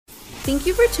Thank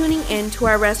you for tuning in to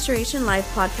our Restoration Life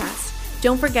podcast.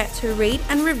 Don't forget to rate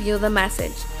and review the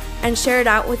message and share it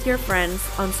out with your friends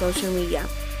on social media.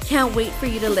 Can't wait for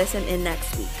you to listen in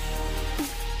next week.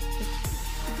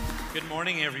 Good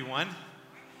morning, everyone.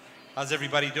 How's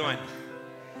everybody doing?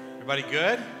 Everybody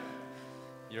good?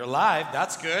 You're alive.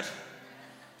 That's good.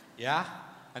 Yeah?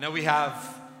 I know we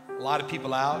have a lot of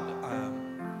people out,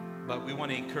 but we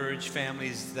want to encourage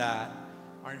families that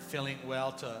aren't feeling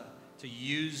well to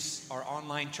use our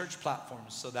online church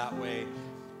platforms so that way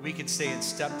we can stay in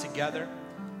step together.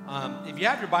 If you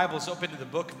have your Bibles, open to the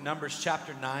book of Numbers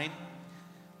chapter 9.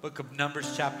 Book of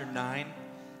Numbers chapter 9.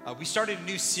 We started a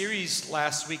new series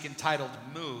last week entitled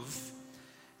Move.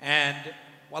 And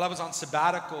while I was on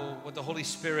sabbatical, what the Holy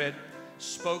Spirit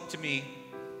spoke to me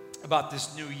about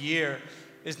this new year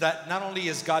is that not only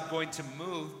is God going to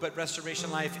move, but Restoration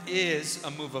Life is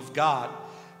a move of God.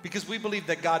 Because we believe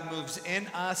that God moves in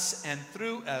us and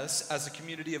through us as a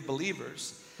community of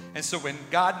believers. And so when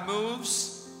God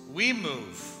moves, we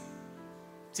move.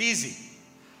 It's easy.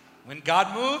 When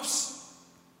God moves,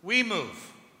 we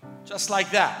move. Just like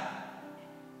that.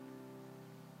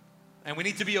 And we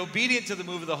need to be obedient to the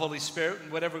move of the Holy Spirit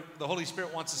and whatever the Holy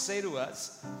Spirit wants to say to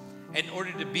us in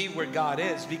order to be where God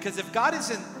is. Because if God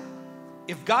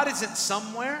isn't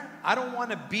somewhere, I don't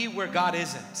want to be where God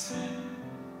isn't.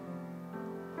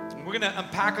 We're going to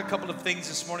unpack a couple of things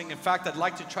this morning. In fact, I'd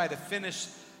like to try to finish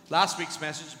last week's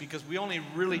message because we only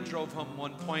really drove home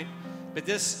one point. But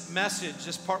this message,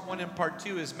 this part 1 and part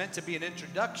 2, is meant to be an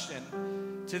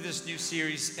introduction to this new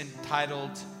series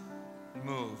entitled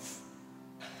Move.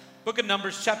 Book of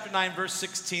Numbers, chapter 9, verse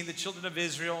 16. The children of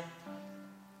Israel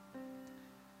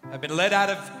have been led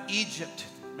out of Egypt.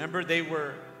 Remember, they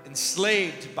were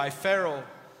enslaved by Pharaoh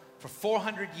for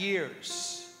 400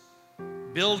 years,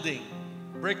 building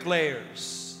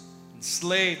bricklayers,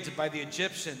 enslaved by the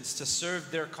Egyptians to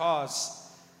serve their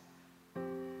cause.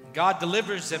 God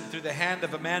delivers them through the hand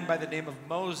of a man by the name of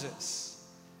Moses.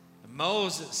 And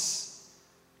Moses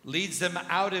leads them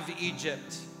out of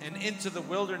Egypt and into the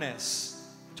wilderness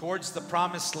towards the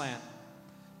promised land.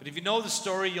 But if you know the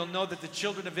story, you'll know that the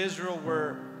children of Israel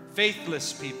were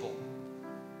faithless people,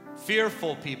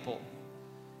 fearful people.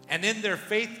 And in their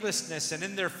faithlessness and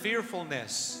in their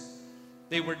fearfulness,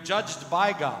 they were judged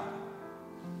by God.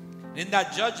 In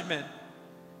that judgment,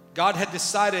 God had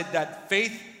decided that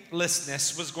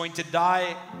faithlessness was going to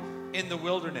die in the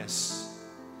wilderness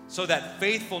so that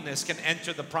faithfulness can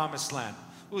enter the promised land.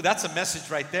 Ooh, that's a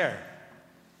message right there.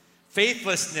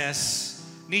 Faithlessness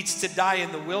needs to die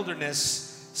in the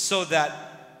wilderness so that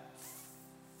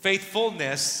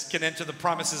faithfulness can enter the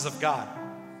promises of God.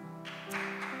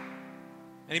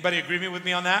 Anybody agree with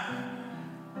me on that?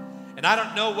 And I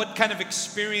don't know what kind of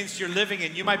experience you're living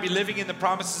in. You might be living in the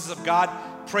promises of God.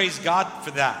 Praise God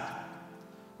for that.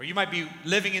 Or you might be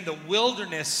living in the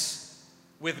wilderness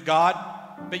with God,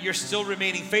 but you're still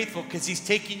remaining faithful because He's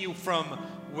taking you from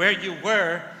where you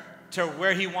were to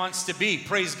where He wants to be.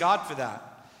 Praise God for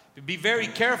that. But be very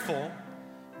careful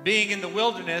being in the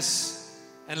wilderness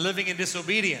and living in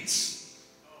disobedience.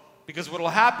 Because what will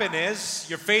happen is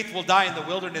your faith will die in the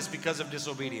wilderness because of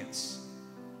disobedience.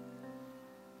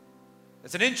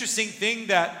 It's an interesting thing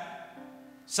that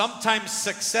sometimes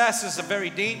success is a very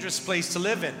dangerous place to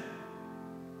live in.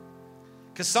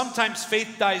 Because sometimes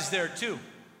faith dies there too.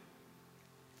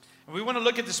 And we want to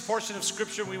look at this portion of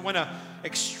Scripture. We want to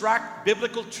extract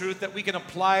biblical truth that we can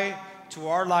apply to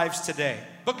our lives today.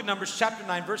 Book of Numbers, chapter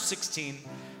 9, verse 16.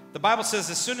 The Bible says,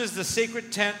 as soon as the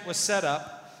sacred tent was set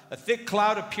up, a thick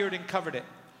cloud appeared and covered it.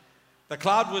 The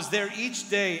cloud was there each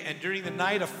day, and during the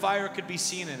night a fire could be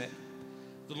seen in it.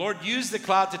 The Lord used the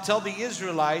cloud to tell the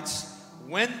Israelites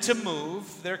when to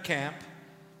move their camp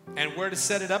and where to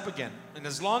set it up again. And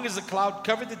as long as the cloud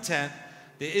covered the tent,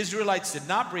 the Israelites did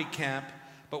not break camp.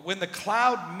 But when the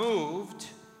cloud moved,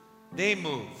 they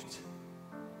moved.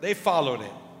 They followed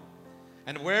it.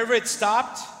 And wherever it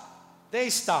stopped, they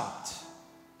stopped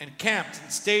and camped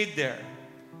and stayed there.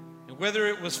 And whether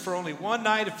it was for only one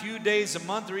night, a few days, a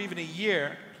month, or even a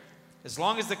year, as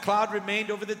long as the cloud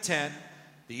remained over the tent,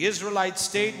 the Israelites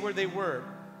stayed where they were.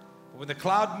 But when the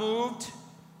cloud moved,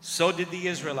 so did the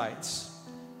Israelites.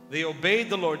 They obeyed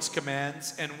the Lord's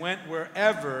commands and went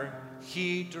wherever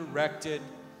He directed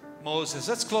Moses.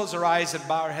 Let's close our eyes and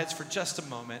bow our heads for just a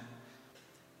moment.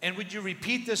 And would you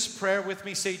repeat this prayer with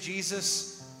me? Say,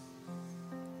 Jesus,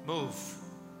 move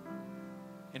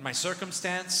in my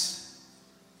circumstance,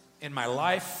 in my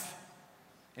life,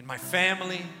 in my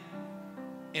family,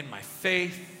 in my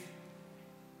faith.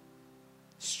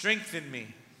 Strengthen me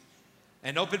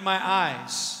and open my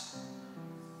eyes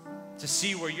to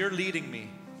see where you're leading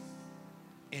me.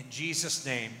 In Jesus'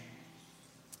 name,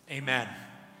 amen.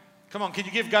 Come on, can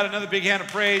you give God another big hand of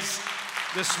praise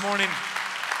this morning?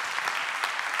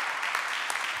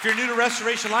 If you're new to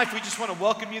Restoration Life, we just want to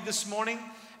welcome you this morning.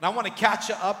 And I want to catch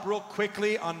you up real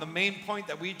quickly on the main point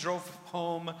that we drove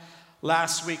home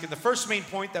last week. And the first main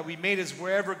point that we made is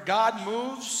wherever God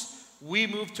moves, we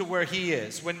move to where He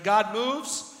is. When God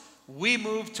moves, we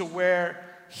move to where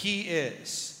He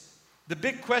is. The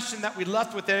big question that we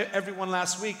left with everyone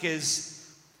last week is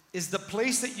the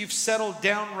place that you've settled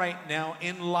down right now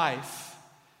in life,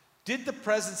 did the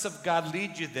presence of God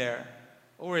lead you there,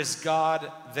 or is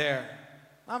God there?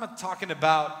 I'm not talking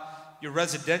about your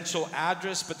residential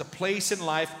address, but the place in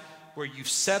life where you've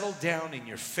settled down in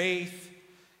your faith,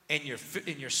 in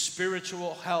your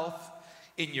spiritual health,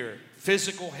 in your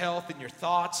physical health, in your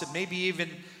thoughts, and maybe even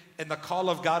in the call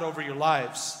of God over your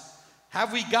lives.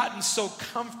 Have we gotten so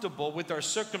comfortable with our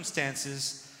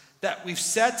circumstances that we've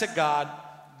said to God,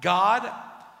 God,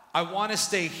 I want to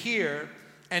stay here,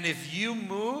 and if you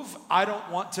move, I don't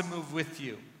want to move with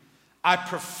you. I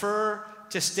prefer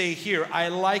to stay here. I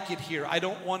like it here. I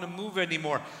don't want to move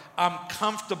anymore. I'm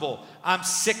comfortable. I'm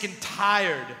sick and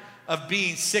tired of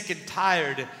being sick and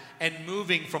tired and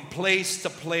moving from place to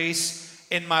place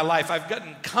in my life. I've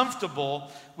gotten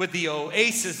comfortable with the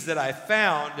oasis that I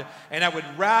found, and I would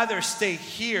rather stay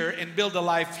here and build a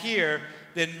life here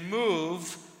than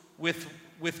move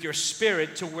with your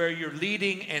spirit to where you're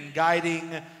leading and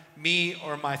guiding me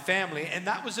or my family. And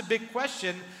that was a big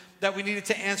question that we needed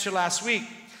to answer last week.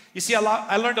 You see,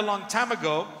 I learned a long time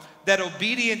ago that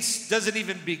obedience doesn't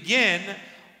even begin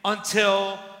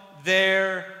until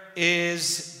there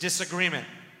is disagreement.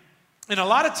 And a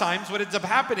lot of times what ends up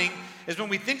happening is when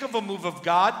we think of a move of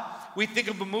God, we think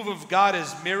of a move of God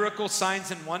as miracles,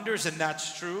 signs, and wonders, and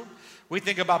that's true. We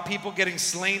think about people getting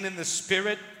slain in the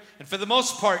spirit, and for the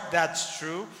most part, that's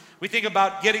true. We think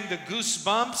about getting the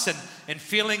goosebumps and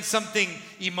feeling something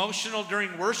emotional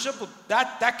during worship.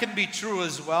 That can be true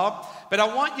as well. But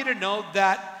I want you to know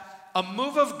that a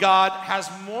move of God has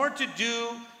more to do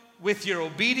with your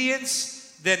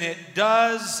obedience than it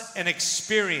does an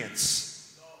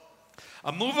experience.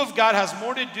 A move of God has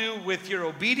more to do with your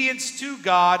obedience to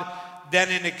God than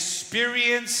an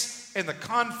experience in the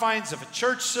confines of a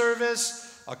church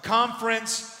service, a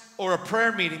conference, or a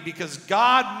prayer meeting, because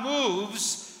God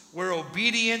moves where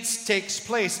obedience takes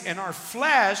place. And our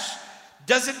flesh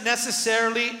doesn't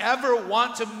necessarily ever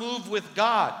want to move with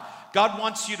God. God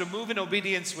wants you to move in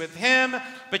obedience with Him,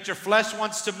 but your flesh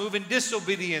wants to move in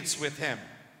disobedience with Him.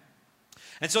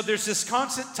 And so there's this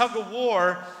constant tug of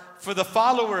war for the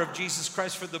follower of Jesus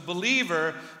Christ, for the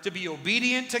believer, to be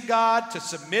obedient to God, to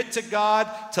submit to God,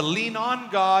 to lean on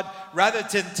God, rather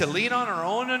than to lean on our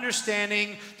own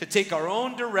understanding, to take our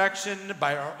own direction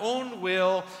by our own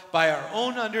will, by our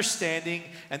own understanding.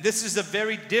 And this is a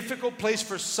very difficult place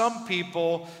for some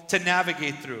people to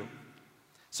navigate through.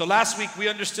 So last week we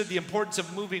understood the importance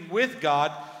of moving with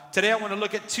God. Today I want to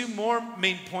look at two more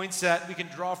main points that we can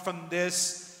draw from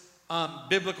this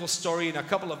biblical story and a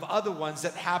couple of other ones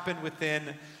that happen within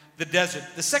the desert.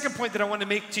 The second point that I want to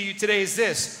make to you today is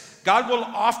this: God will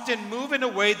often move in a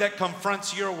way that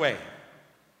confronts your way.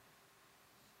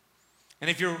 And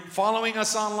if you're following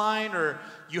us online or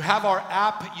you have our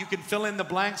app, you can fill in the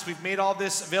blanks. We've made all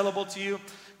this available to you.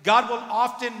 God will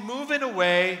often move in a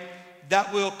way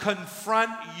that will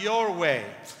confront your way.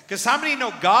 Because how many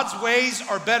know God's ways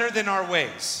are better than our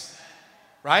ways?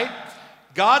 Right?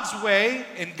 God's way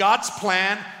and God's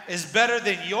plan is better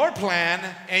than your plan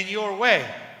and your way.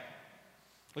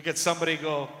 Look at somebody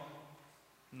go,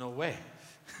 no way.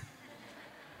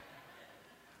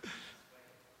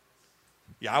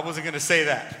 Yeah, I wasn't going to say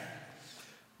that.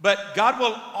 But God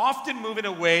will often move in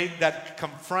a way that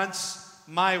confronts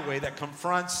my way, that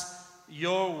confronts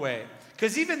your way.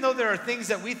 Because even though there are things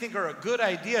that we think are a good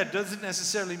idea, it doesn't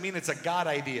necessarily mean it's a God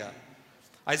idea.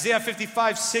 Isaiah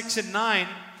 55, 6 and 9,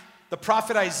 the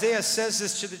prophet Isaiah says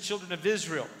this to the children of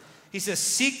Israel. He says,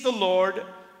 seek the Lord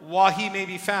while He may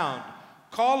be found.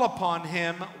 Call upon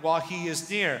Him while He is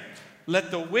near.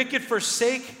 Let the wicked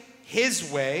forsake his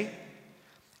way,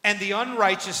 and the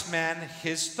unrighteous man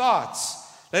his thoughts.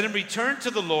 Let him return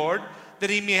to the Lord, that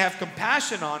He may have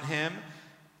compassion on him,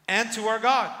 and to our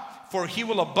God. For He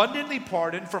will abundantly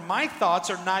pardon, for my thoughts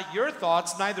are not your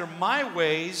thoughts, neither my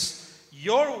ways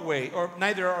your way, or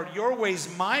neither are your ways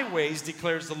my ways,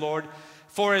 declares the Lord.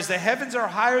 For as the heavens are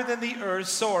higher than the earth,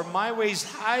 so are my ways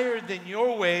higher than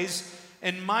your ways,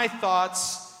 and my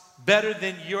thoughts better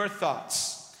than your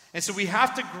thoughts. And so we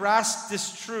have to grasp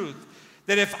this truth,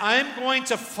 that if I'm going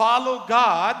to follow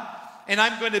God, and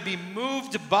I'm going to be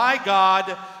moved by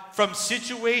God, from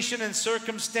situation and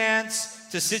circumstance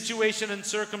to situation and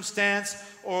circumstance,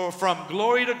 or from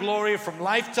glory to glory, from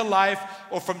life to life,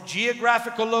 or from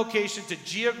geographical location to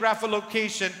geographical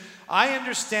location, I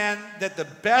understand that the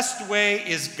best way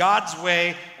is God's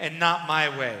way and not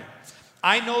my way.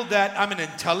 I know that I'm an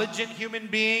intelligent human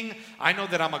being. I know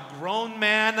that I'm a grown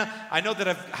man. I know that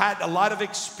I've had a lot of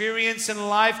experience in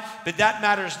life, but that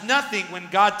matters nothing when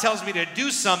God tells me to do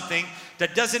something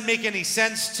that doesn't make any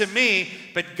sense to me,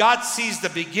 but God sees the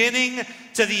beginning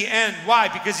to the end. Why?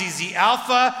 Because He's the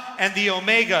Alpha and the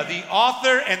Omega, the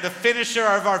author and the finisher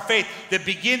of our faith, the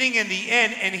beginning and the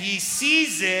end, and He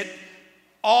sees it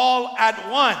all at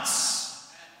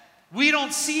once. We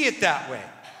don't see it that way.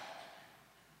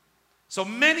 So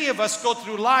many of us go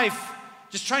through life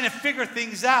just trying to figure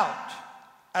things out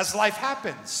as life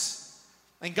happens.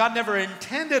 And God never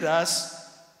intended us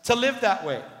to live that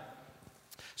way.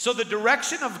 So the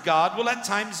direction of God will at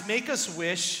times make us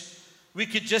wish we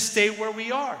could just stay where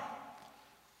we are.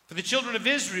 For the children of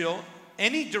Israel,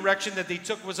 any direction that they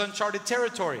took was uncharted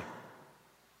territory.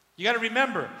 You got to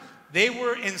remember, they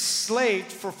were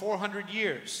enslaved for 400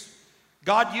 years.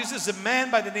 God uses a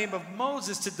man by the name of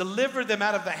Moses to deliver them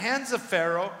out of the hands of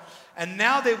Pharaoh, and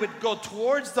now they would go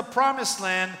towards the promised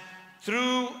land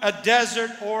through a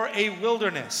desert or a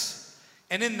wilderness.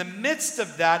 And in the midst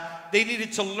of that, they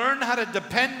needed to learn how to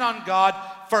depend on God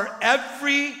for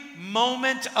every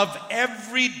moment of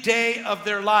every day of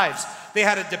their lives. They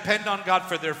had to depend on God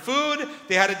for their food.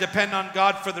 They had to depend on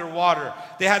God for their water.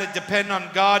 They had to depend on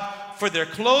God for their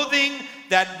clothing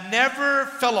that never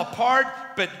fell apart,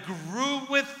 but grew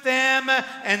with them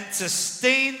and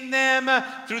sustained them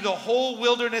through the whole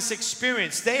wilderness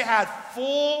experience. They had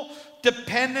full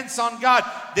dependence on God.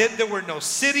 There were no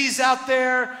cities out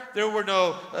there. There were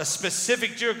no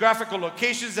specific geographical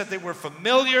locations that they were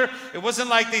familiar. It wasn't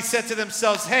like they said to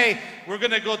themselves, hey, we're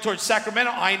going to go towards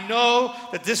Sacramento. I know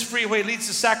that this freeway leads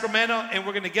to Sacramento and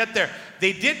we're going to get there.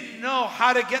 They didn't know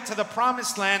how to get to the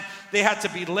promised land. They had to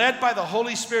be led by the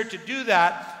Holy Spirit to do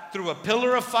that through a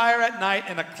pillar of fire at night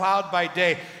and a cloud by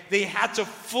day. They had to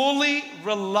fully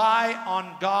rely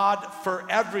on God for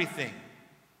everything.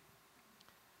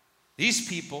 These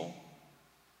people,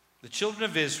 the children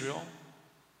of Israel,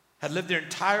 had lived their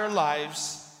entire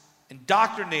lives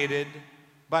indoctrinated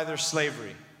by their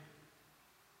slavery,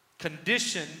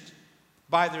 conditioned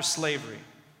by their slavery.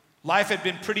 Life had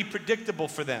been pretty predictable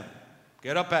for them.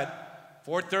 Get up at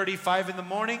 4:35 in the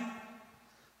morning,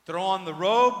 throw on the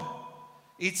robe,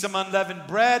 eat some unleavened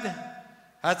bread,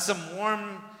 had some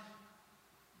warm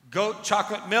goat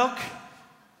chocolate milk,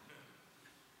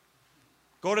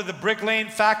 go to the Brick Lane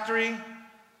factory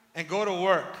and go to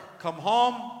work. Come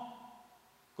home,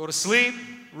 go to sleep,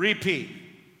 repeat.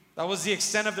 That was the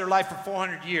extent of their life for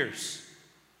 400 years.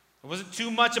 It wasn't too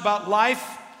much about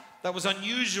life that was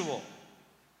unusual.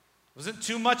 It wasn't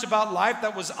too much about life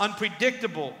that was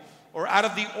unpredictable or out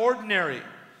of the ordinary.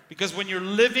 Because when you're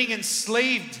living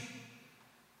enslaved,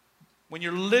 when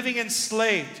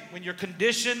you're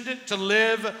conditioned to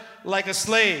live like a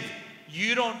slave,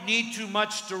 you don't need too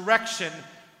much direction.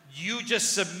 You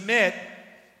just submit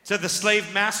to the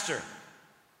slave master.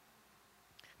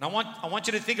 And I want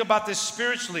you to think about this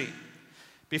spiritually.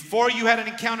 Before you had an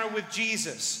encounter with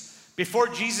Jesus, before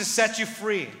Jesus set you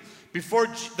free, before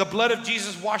the blood of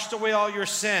Jesus washed away all your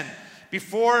sin,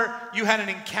 before you had an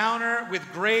encounter with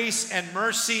grace and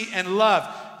mercy and love,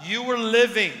 you were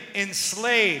living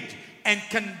enslaved and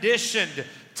conditioned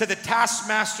to the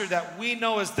taskmaster that we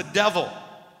know as the devil.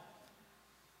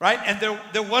 Right? And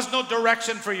there was no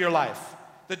direction for your life.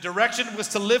 The direction was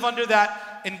to live under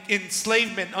that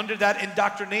enslavement, under that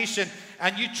indoctrination,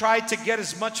 and you tried to get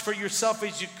as much for yourself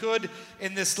as you could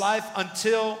in this life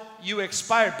until you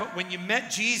expired. But when you met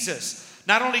Jesus,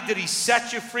 not only did He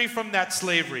set you free from that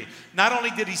slavery, not only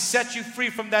did He set you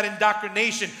free from that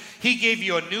indoctrination, He gave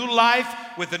you a new life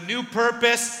with a new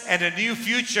purpose and a new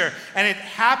future. And it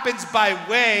happens by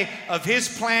way of His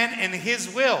plan and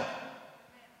His will.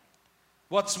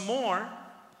 What's more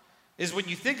is when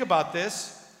you think about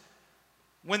this,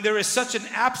 when there is such an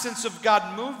absence of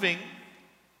God moving,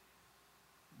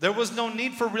 there was no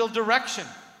need for real direction.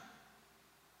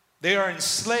 They are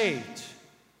enslaved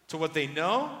to what they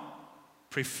know,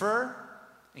 prefer,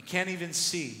 and can't even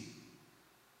see.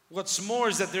 What's more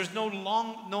is that there's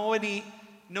no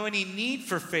any need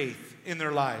for faith in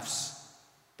their lives.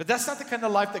 But that's not the kind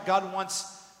of life that God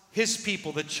wants His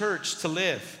people, the church, to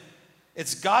live.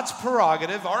 It's God's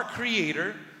prerogative, our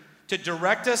Creator, to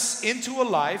direct us into a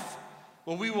life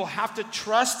where we will have to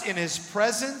trust in His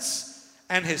presence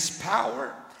and His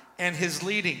power and His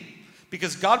leading.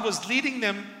 Because God was leading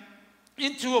them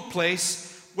into a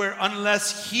place where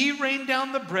unless he rained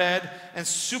down the bread and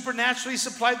supernaturally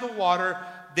supplied the water,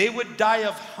 they would die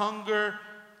of hunger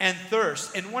and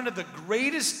thirst. And one of the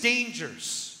greatest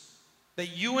dangers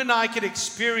that you and I could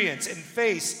experience and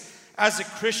face as a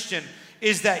Christian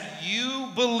is that you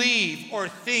believe or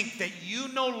think that you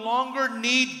no longer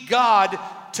need God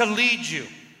to lead you.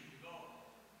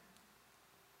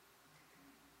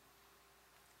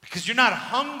 Because you're not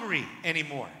hungry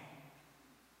anymore.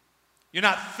 You're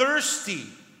not thirsty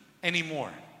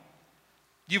anymore.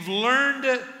 You've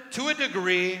learned to a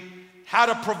degree how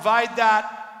to provide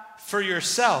that for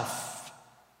yourself.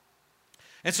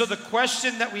 And so the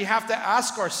question that we have to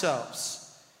ask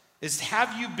ourselves is,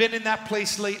 have you been in that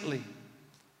place lately?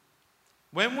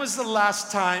 When was the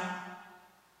last time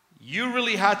you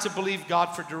really had to believe God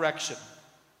for direction?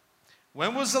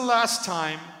 When was the last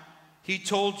time He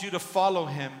told you to follow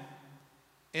Him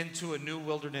into a new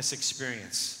wilderness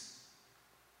experience?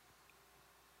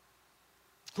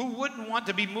 Who wouldn't want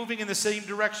to be moving in the same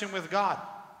direction with God?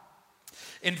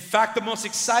 In fact, the most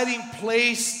exciting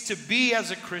place to be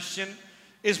as a Christian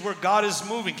is where God is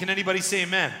moving. Can anybody say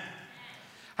amen?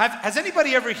 Has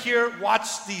anybody ever here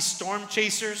watched these storm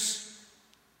chasers?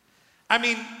 I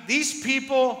mean, these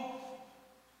people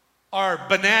are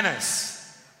bananas.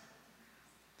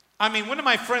 I mean, one of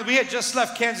my friends, we had just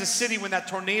left Kansas City when that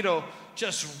tornado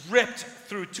just ripped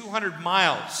through 200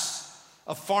 miles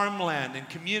of farmland and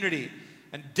community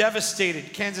and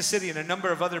devastated Kansas City and a number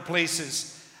of other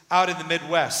places out in the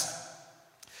Midwest.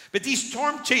 But these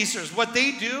storm chasers, what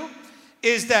they do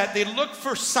is that they look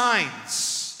for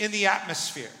signs in the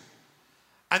atmosphere.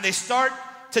 And they start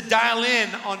to dial in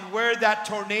on where that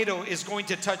tornado is going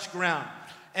to touch ground.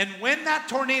 And when that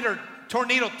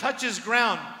tornado touches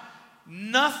ground,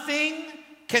 nothing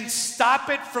can stop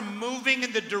it from moving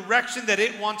in the direction that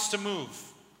it wants to move.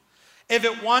 If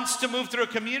it wants to move through a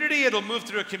community, it'll move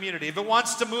through a community. If it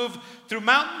wants to move through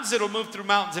mountains, it'll move through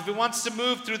mountains. If it wants to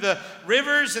move through the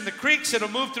rivers and the creeks, it'll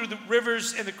move through the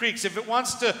rivers and the creeks. If it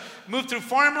wants to move through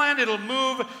farmland, it'll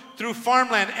move through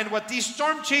farmland. And what these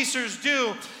storm chasers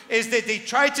do is that they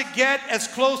try to get as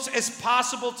close as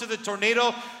possible to the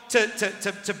tornado,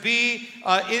 to be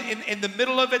in the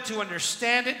middle of it, to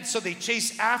understand it, and so they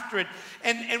chase after it.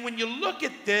 And when you look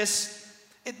at this,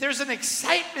 there's an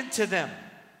excitement to them,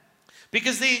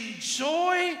 because they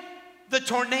enjoy the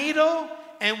tornado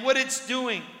and what it's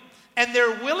doing. And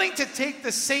they're willing to take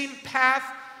the same path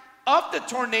of the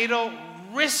tornado,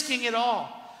 risking it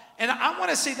all. And I want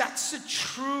to say that's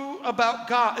true about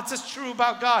God. It's just true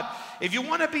about God. If you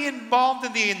want to be involved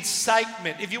in the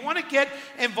incitement, if you want to get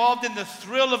involved in the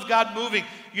thrill of God moving,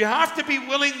 you have to be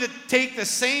willing to take the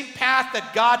same path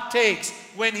that God takes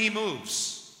when He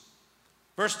moves.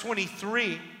 Verse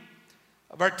 23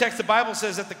 of our text, the Bible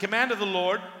says, at the command of the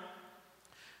Lord,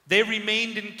 they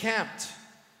remained encamped.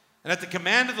 And at the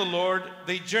command of the Lord,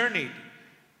 they journeyed.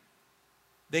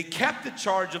 They kept the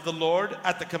charge of the Lord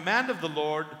at the command of the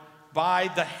Lord by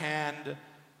the hand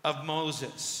of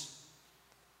Moses.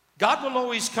 God will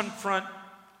always confront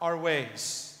our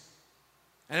ways.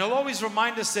 And He'll always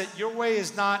remind us that your way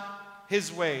is not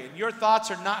His way. And your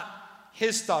thoughts are not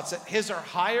His thoughts. That His are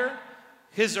higher,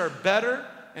 His are better,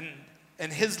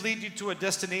 and His lead you to a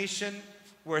destination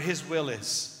where His will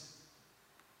is.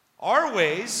 Our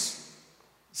ways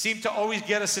seem to always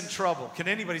get us in trouble. Can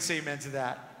anybody say amen to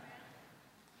that?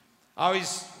 I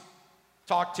always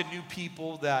talk to new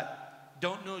people that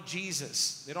don't know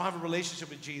Jesus. They don't have a relationship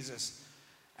with Jesus.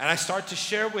 And I start to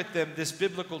share with them this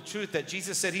biblical truth that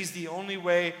Jesus said He's the only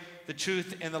way, the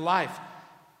truth, and the life.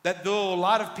 That though a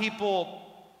lot of people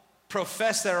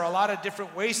profess there are a lot of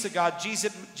different ways to God,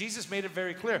 Jesus made it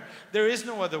very clear. There is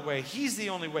no other way. He's the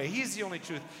only way. He's the only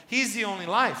truth. He's the only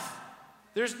life.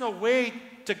 There's no way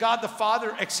to God the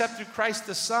Father except through Christ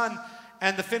the Son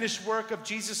and the finished work of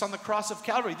Jesus on the cross of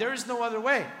Calvary. There is no other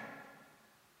way.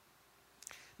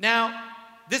 Now,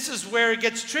 this is where it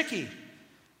gets tricky,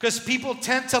 because people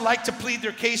tend to like to plead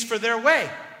their case for their way.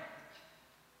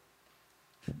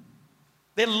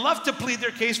 They love to plead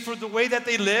their case for the way that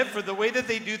they live, for the way that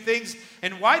they do things,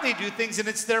 and why they do things, and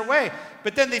it's their way.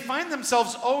 But then they find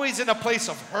themselves always in a place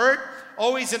of hurt,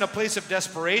 always in a place of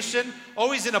desperation,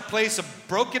 always in a place of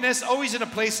brokenness, always in a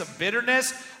place of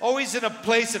bitterness, always in a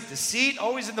place of deceit,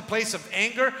 always in the place of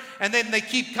anger. And then they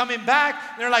keep coming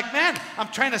back. They're like, man, I'm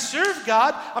trying to serve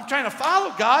God. I'm trying to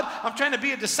follow God. I'm trying to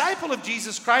be a disciple of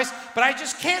Jesus Christ, but I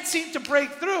just can't seem to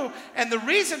break through. And the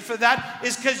reason for that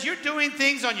is because you're doing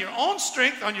things on your own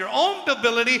strength, on your own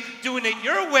ability, doing it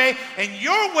your way, and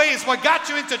your way is what got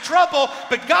you into trouble,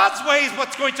 but God's way is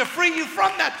what's going to free you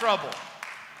from that trouble.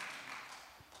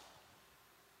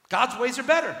 God's ways are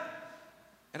better.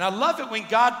 And I love it when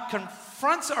God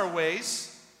confronts our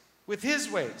ways with his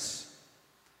ways.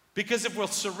 Because if we'll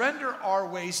surrender our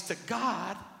ways to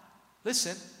God,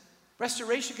 listen,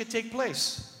 restoration can take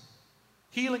place.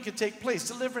 Healing can take place.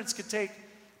 Deliverance can take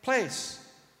place.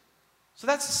 So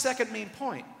that's the second main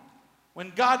point.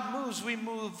 When God moves, we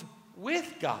move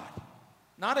with God,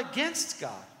 not against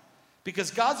God.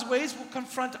 Because God's ways will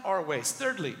confront our ways.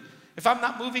 Thirdly, if I'm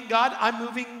not moving God, I'm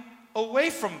moving away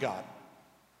from God.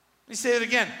 Let me say it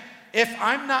again. If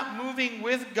I'm not moving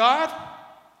with God,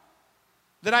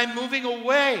 then I'm moving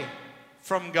away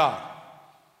from God.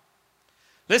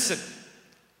 Listen,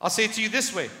 I'll say it to you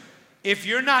this way. If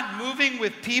you're not moving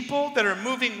with people that are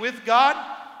moving with God,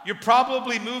 you're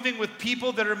probably moving with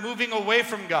people that are moving away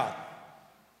from God.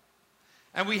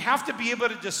 And we have to be able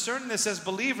to discern this as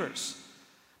believers.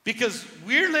 Because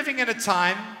we're living in a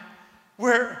time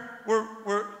where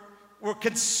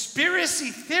conspiracy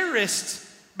theorist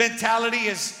mentality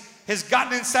has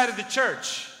gotten inside of the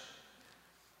church.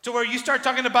 To where you start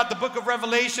talking about the book of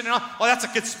Revelation and oh, that's a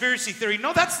conspiracy theory.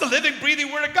 No, that's the living,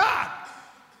 breathing word of God.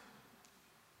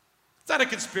 It's not a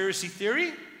conspiracy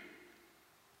theory.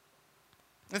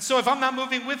 And so if I'm not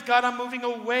moving with God, I'm moving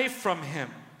away from him.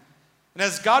 And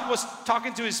as God was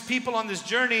talking to his people on this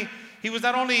journey, he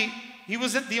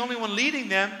wasn't the only one leading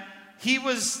them, he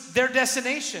was their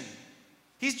destination.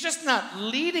 He's just not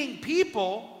leading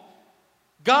people.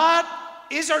 God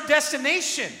is our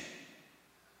destination.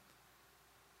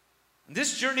 And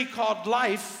this journey called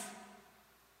life,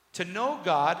 to know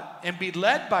God and be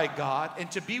led by God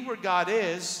and to be where God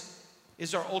is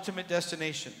our ultimate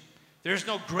destination. There's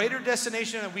no greater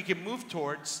destination that we can move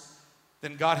towards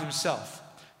than God himself.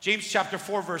 James chapter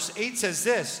 4 verse 8 says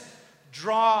this,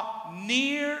 draw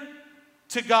near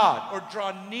to God, or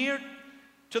draw near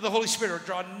to the Holy Spirit, or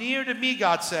draw near to me,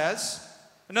 God says.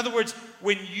 In other words,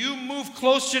 when you move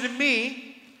closer to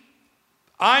me,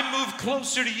 I move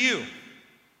closer to you.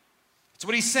 That's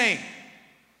what he's saying.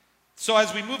 So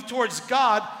as we move towards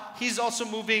God, he's also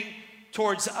moving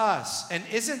towards us. And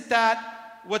isn't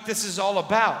that what this is all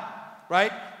about,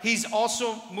 right? He's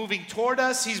also moving toward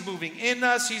us, he's moving in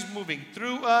us, he's moving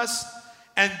through us.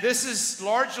 And this is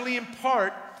largely in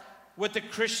part what the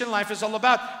Christian life is all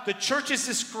about. The church is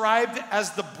described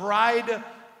as the bride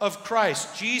of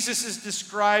Christ. Jesus is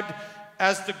described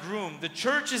as the groom. The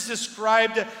church is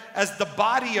described as the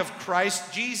body of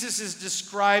Christ. Jesus is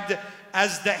described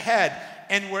as the head.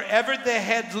 And wherever the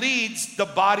head leads, the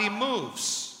body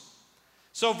moves.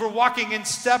 So if we're walking in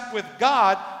step with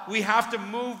God, we have to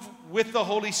move with the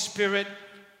Holy Spirit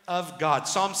of God.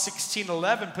 Psalm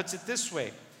 16:11 puts it this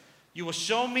way. You will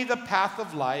show me the path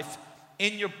of life.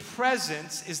 In your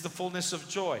presence is the fullness of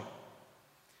joy.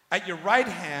 At your right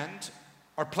hand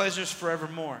are pleasures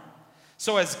forevermore.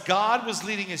 So as God was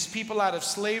leading his people out of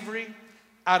slavery,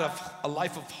 out of a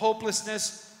life of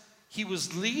hopelessness, he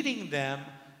was leading them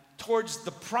towards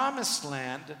the promised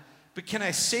land. But can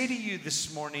I say to you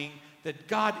this morning that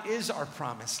God is our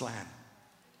promised land?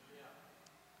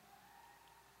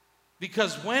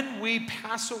 Because when we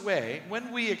pass away,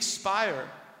 when we expire,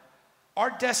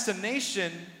 our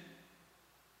destination,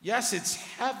 yes, it's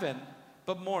heaven,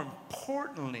 but more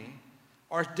importantly,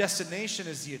 our destination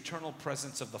is the eternal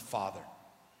presence of the Father.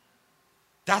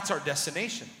 That's our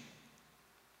destination.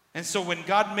 And so when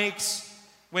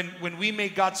we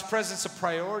make God's presence a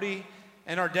priority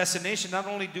and our destination, not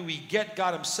only do we get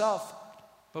God himself,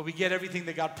 but we get everything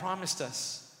that God promised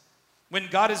us. When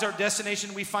God is our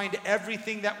destination, we find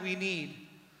everything that we need.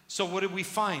 So what do we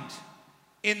find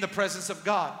in the presence of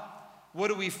God? What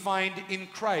do we find in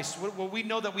Christ? Well, we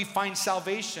know that we find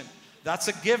salvation. That's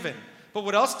a given. But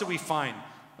what else do we find?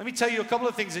 Let me tell you a couple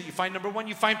of things that you find. Number one,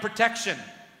 you find protection.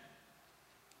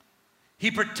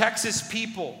 He protects his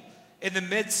people in the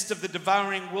midst of the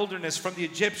devouring wilderness from the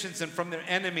Egyptians and from their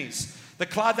enemies. The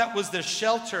cloud that was their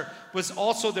shelter was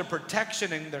also their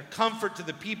protection and their comfort to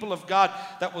the people of God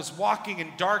that was walking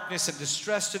in darkness and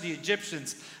distress to the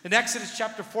Egyptians. In Exodus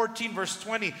chapter 14 verse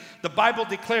 20, the Bible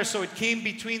declares, so it came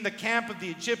between the camp of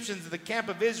the Egyptians and the camp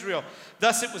of Israel.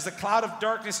 Thus it was a cloud of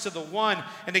darkness to the one,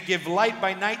 and it gave light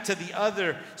by night to the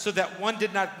other, so that one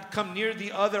did not come near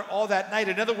the other all that night.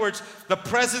 In other words, the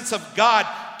presence of God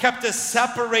kept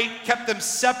them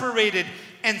separated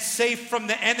and safe from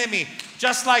the enemy.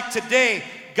 Just like today,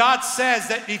 God says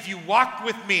that if you walk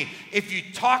with me, if you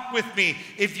talk with me,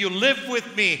 if you live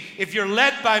with me, if you're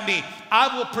led by me,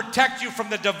 I will protect you from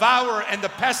the devourer and the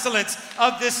pestilence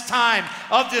of this time,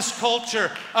 of this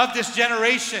culture, of this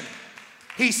generation.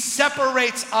 He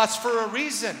separates us for a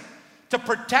reason, to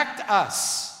protect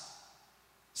us.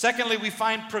 Secondly, we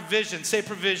find provision. Say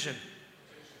provision.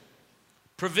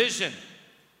 Provision.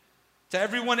 To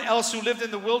everyone else who lived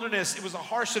in the wilderness, it was a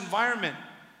harsh environment.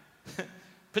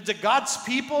 But to God's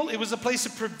people, it was a place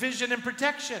of provision and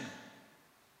protection.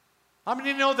 How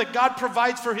many know that God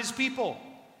provides for his people?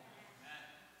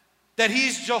 That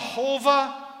he's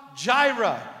Jehovah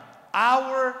Jireh,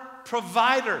 our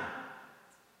provider.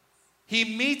 He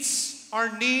meets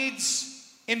our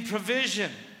needs in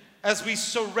provision as we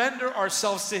surrender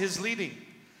ourselves to his leading.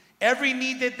 Every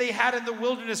need that they had in the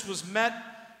wilderness was met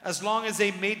as long as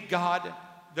they made God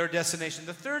their destination.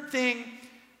 The third thing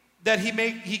that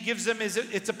he gives them is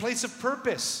it's a place of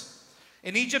purpose.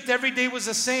 In Egypt, every day was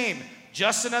the same.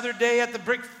 Just another day at the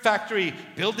brick factory,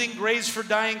 building graves for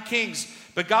dying kings.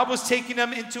 But God was taking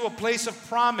them into a place of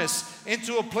promise,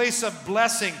 into a place of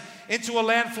blessing, into a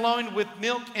land flowing with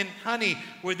milk and honey,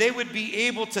 where they would be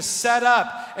able to set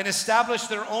up and establish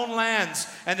their own lands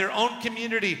and their own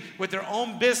community with their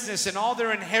own business and all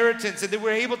their inheritance. And they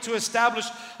were able to establish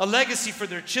a legacy for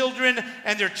their children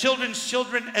and their children's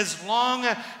children as long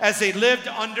as they lived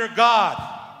under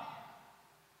God.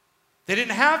 They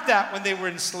didn't have that when they were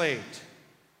enslaved.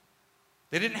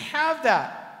 They didn't have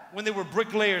that when they were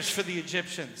bricklayers for the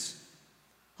Egyptians.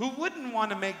 Who wouldn't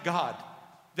want to make God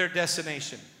their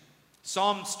destination?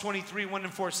 Psalms 23, 1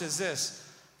 and 4 says this: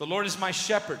 "The Lord is my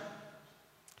shepherd,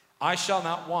 I shall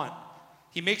not want.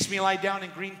 He makes me lie down in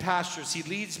green pastures. He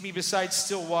leads me beside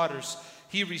still waters.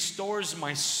 He restores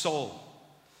my soul.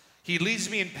 He leads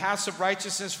me in paths of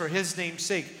righteousness for his name's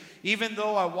sake. Even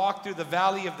though I walk through the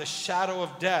valley of the shadow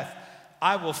of death,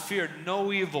 I will fear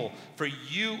no evil, for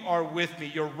you are with me.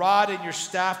 Your rod and your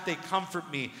staff, they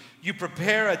comfort me. You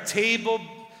prepare a table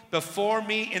before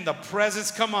me in the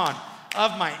presence," come on,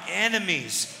 "of my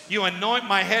enemies. You anoint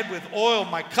my head with oil.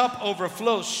 My cup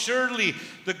overflows. Surely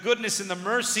the goodness and the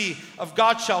mercy of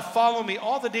God shall follow me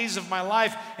all the days of my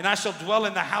life, and I shall dwell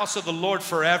in the house of the Lord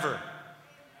forever."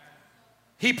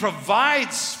 He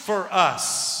provides for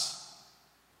us.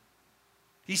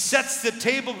 He sets the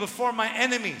table before my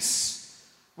enemies.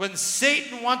 When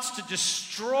Satan wants to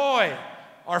destroy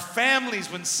our families,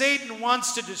 when Satan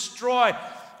wants to destroy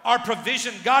our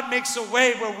provision, God makes a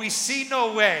way where we see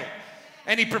no way.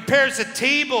 And he prepares a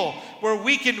table where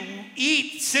we can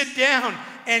eat, sit down,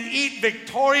 and eat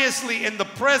victoriously in the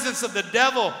presence of the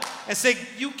devil and say,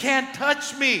 "You can't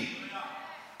touch me.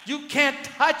 You can't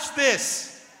touch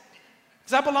this,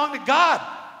 because I belong to God."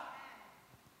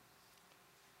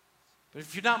 But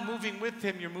if you're not moving with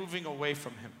him, you're moving away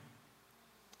from him.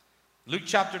 Luke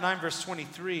chapter 9, verse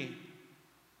 23,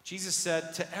 Jesus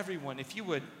said to everyone, "If you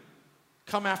would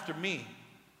come after me,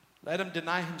 let him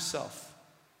deny himself,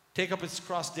 take up his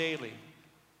cross daily,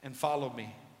 and follow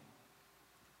me."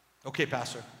 Okay,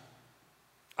 Pastor,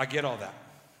 I get all that.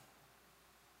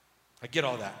 I get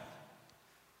all that.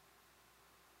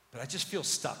 But I just feel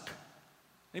stuck.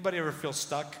 Anybody ever feel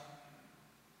stuck?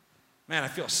 Man, I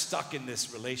feel stuck in this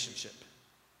relationship.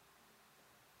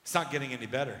 It's not getting any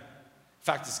better. In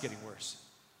fact, it's getting worse.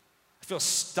 I feel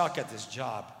stuck at this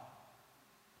job.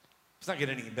 It's not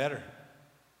getting any better.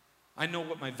 I know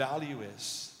what my value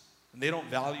is, and they don't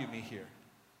value me here.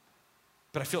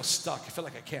 But I feel stuck. I feel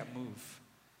like I can't move.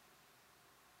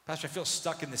 Pastor, I feel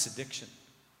stuck in this addiction.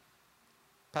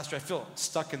 Pastor, I feel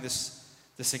stuck in this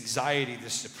anxiety,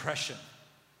 this depression.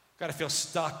 God, I feel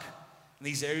stuck in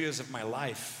these areas of my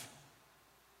life.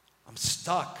 I'm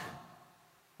stuck.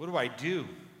 What do I do?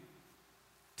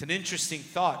 It's an interesting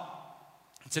thought.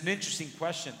 It's an interesting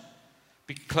question.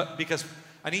 Because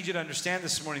I need you to understand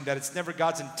this morning that it's never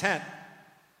God's intent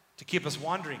to keep us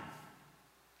wandering.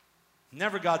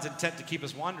 Never God's intent to keep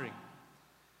us wandering.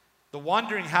 The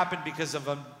wandering happened because of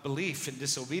unbelief and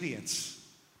disobedience.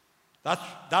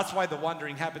 That's why the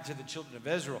wandering happened to the children of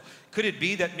Israel. Could it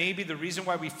be that maybe the reason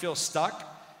why we feel stuck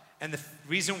and the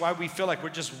reason why we feel like we're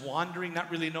just wandering, not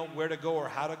really know where to go or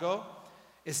how to go,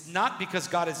 is not because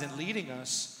God isn't leading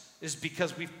us, is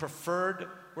because we've preferred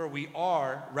where we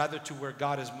are rather to where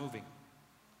God is moving.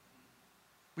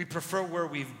 We prefer where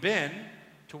we've been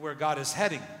to where God is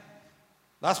heading.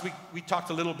 Last week, we talked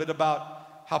a little bit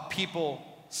about how people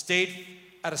stayed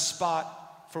at a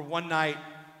spot for one night,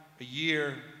 a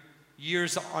year,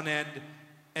 years on end,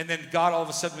 and then God all of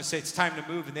a sudden would say, "It's time to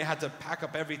move," and they had to pack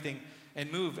up everything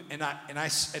and move. And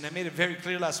I made it very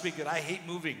clear last week that I hate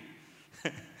moving.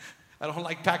 I don't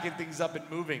like packing things up and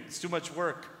moving. It's too much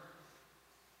work.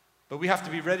 But we have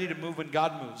to be ready to move when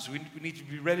God moves. We need to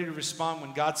be ready to respond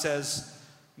when God says,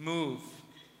 "Move."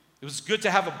 It was good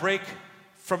to have a break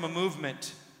from a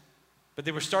movement, but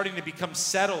they were starting to become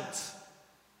settled.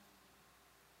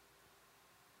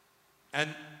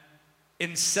 And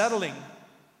in settling,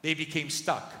 they became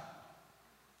stuck.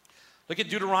 Look at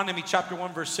Deuteronomy chapter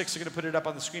 1, verse 6. I'm going to put it up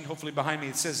on the screen, hopefully behind me.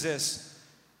 It says this.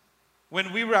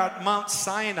 When we were at Mount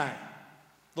Sinai,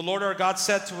 the Lord our God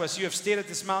said to us, you have stayed at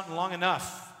this mountain long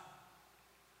enough.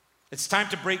 It's time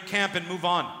to break camp and move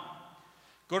on.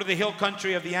 Go to the hill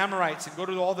country of the Amorites and go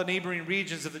to all the neighboring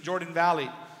regions of the Jordan Valley,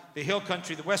 the hill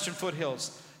country, the western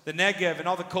foothills, the Negev and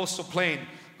all the coastal plain.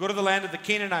 Go to the land of the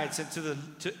Canaanites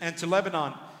and to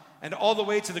Lebanon and all the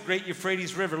way to the great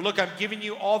Euphrates River. Look, I'm giving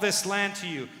you all this land to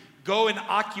you. Go and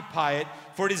occupy it,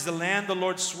 for it is the land the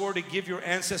Lord swore to give your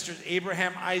ancestors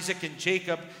Abraham, Isaac, and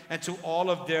Jacob, and to all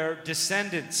of their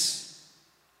descendants.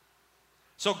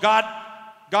 So God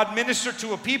ministered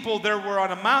to a people that were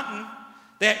on a mountain.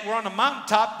 They were on a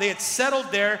mountaintop. They had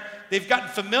settled there. They've gotten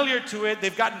familiar to it.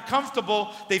 They've gotten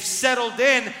comfortable. They've settled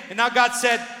in. And now God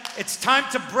said, it's time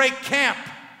to break camp.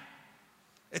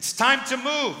 It's time to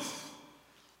move.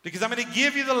 Because I'm going to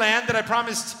give you the land that I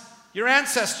promised your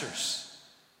ancestors.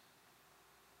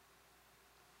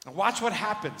 Now watch what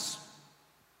happens.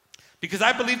 Because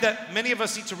I believe that many of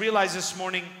us need to realize this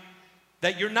morning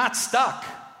that you're not stuck.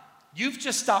 You've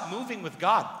just stopped moving with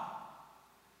God.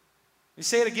 Let me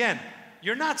say it again.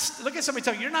 Look at somebody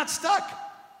tell you, you're not stuck.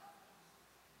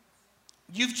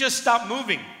 You've just stopped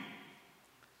moving.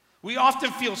 We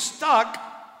often feel stuck,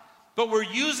 but we're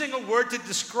using a word to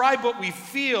describe what we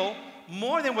feel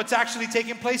more than what's actually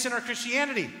taking place in our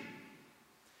Christianity.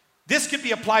 This could be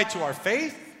applied to our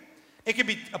faith. It could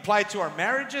be applied to our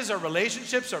marriages, our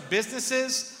relationships, our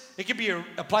businesses. It could be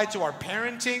applied to our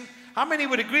parenting. How many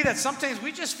would agree that sometimes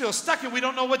we just feel stuck and we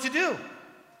don't know what to do?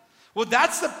 Well,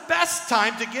 that's the best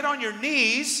time to get on your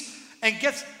knees and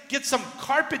get some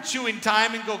carpet chewing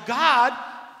time and go, God,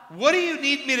 what do you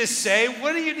need me to say?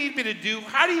 What do you need me to do?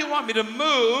 How do you want me to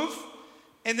move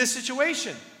in this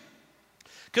situation?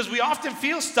 Because we often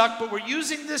feel stuck, but we're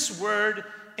using this word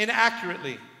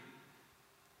inaccurately.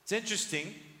 It's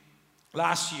interesting.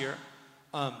 Last year,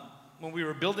 when we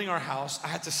were building our house, I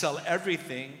had to sell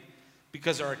everything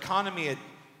because our economy had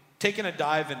taken a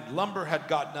dive and lumber had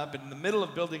gotten up. And in the middle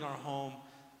of building our home,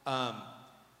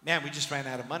 we just ran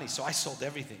out of money. So I sold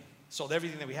everything. Sold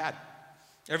everything that we had.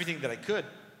 Everything that I could.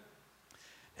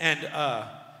 And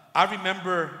I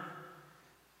remember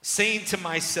saying to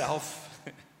myself,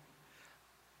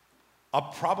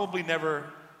 I'll probably never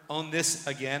own this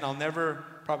again.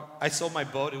 I sold my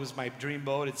boat. It was my dream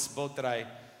boat. It's a boat that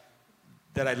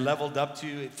I leveled up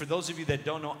to. For those of you that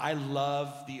don't know, I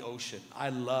love the ocean. I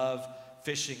love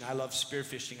fishing. I love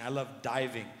spearfishing. I love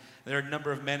diving. There are a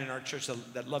number of men in our church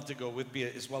that love to go with me,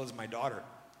 as well as my daughter.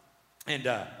 And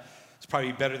it's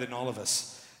probably better than all of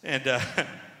us. And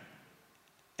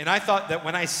I thought that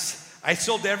when I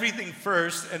sold everything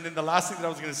first, and then the last thing that I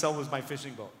was going to sell was my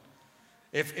fishing boat.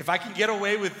 If I can get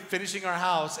away with finishing our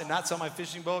house and not sell my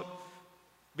fishing boat,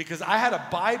 because I had to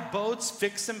buy boats,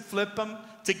 fix them, flip them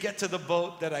to get to the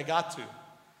boat that I got to.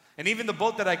 And even the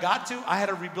boat that I got to, I had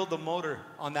to rebuild the motor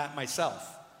on that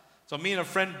myself. So me and a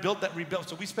friend rebuilt.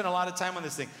 So we spent a lot of time on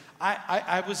this thing.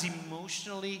 I was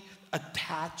emotionally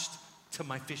attached to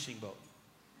my fishing boat.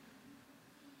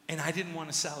 And I didn't want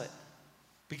to sell it.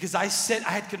 Because I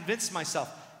had convinced myself,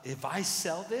 if I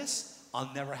sell this, I'll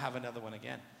never have another one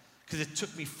again. Because it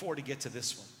took me 4 to get to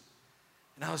this one.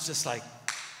 And I was just like,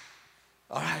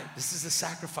 all right, this is a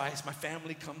sacrifice. My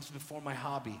family comes before my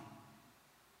hobby.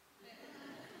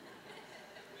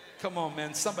 Come on,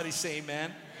 man. Somebody say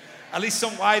amen. At least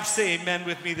some wives say amen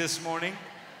with me this morning.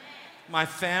 My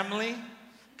family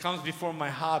comes before my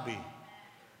hobby.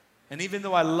 And even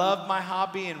though I love my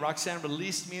hobby and Roxanne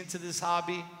released me into this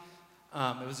hobby,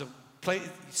 it was a place.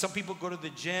 Some people go to the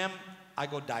gym. I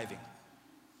go diving,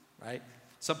 right?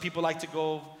 Some people like to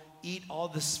go eat all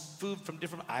this food from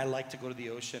I like to go to the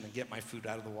ocean and get my food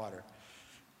out of the water.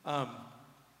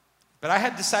 But I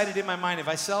had decided in my mind, if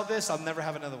I sell this, I'll never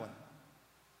have another one.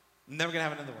 I'm never going to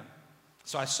have another one.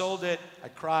 So I sold it. I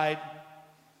cried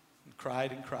and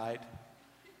cried and cried.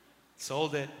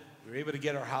 Sold it. We were able to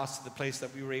get our house to the place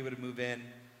that we were able to move in.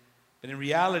 But in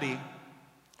reality,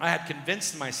 I had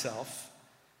convinced myself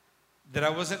that I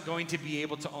wasn't going to be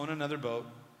able to own another boat.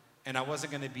 And I wasn't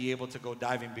going to be able to go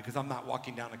diving because I'm not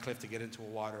walking down a cliff to get into a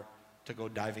water to go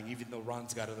diving, even though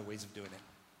Ron's got other ways of doing it.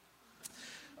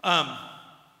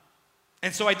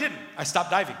 And so I didn't. I stopped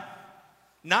diving.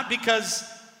 Not because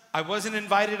I wasn't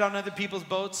invited on other people's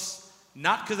boats.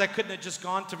 Not because I couldn't have just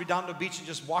gone to Redondo Beach and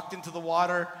just walked into the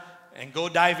water and go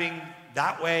diving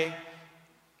that way.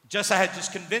 I had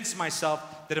just convinced myself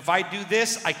that if I do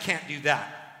this, I can't do that.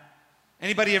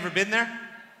 Anybody ever been there?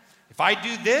 If I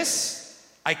do this,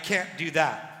 I can't do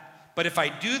that. But if I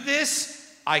do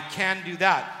this, I can do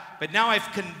that. But now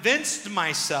I've convinced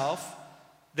myself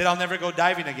that I'll never go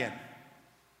diving again.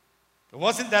 It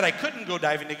wasn't that I couldn't go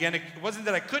diving again. It wasn't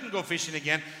that I couldn't go fishing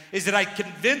again. Is that I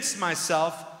convinced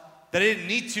myself that I didn't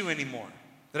need to anymore.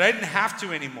 That I didn't have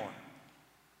to anymore.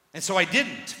 And so I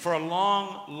didn't for a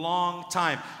long, long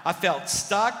time. I felt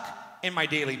stuck in my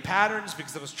daily patterns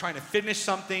because I was trying to finish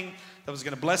something that was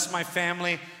going to bless my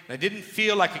family. And I didn't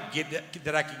feel like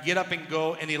that I could get up and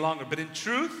go any longer. But in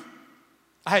truth,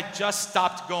 I had just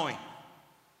stopped going.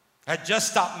 I had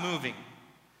just stopped moving.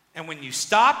 And when you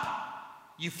stop,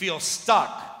 you feel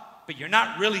stuck. But you're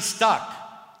not really stuck.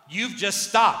 You've just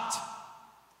stopped.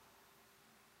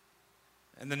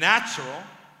 And the natural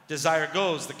desire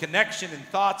goes. The connection and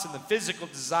thoughts and the physical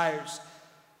desires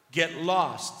get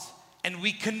lost. And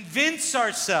we convince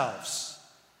ourselves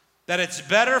that it's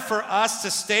better for us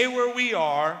to stay where we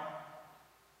are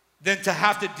than to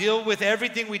have to deal with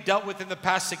everything we dealt with in the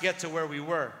past to get to where we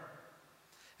were.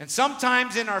 And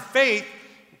sometimes in our faith,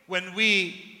 when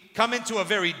we come into a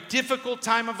very difficult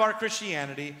time of our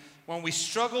Christianity, when we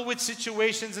struggle with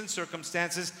situations and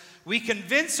circumstances, we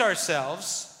convince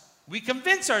ourselves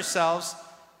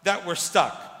that we're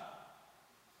stuck.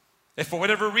 If for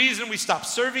whatever reason we stop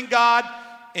serving God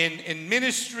in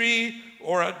ministry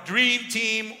or a dream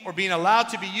team or being allowed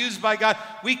to be used by God,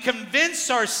 we convince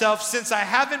ourselves, since I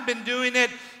haven't been doing it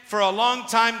for a long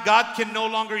time, God can no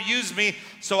longer use me,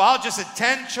 so I'll just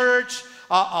attend church,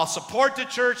 I'll support the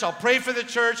church, I'll pray for the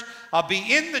church, I'll be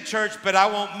in the church, but I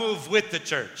won't move with the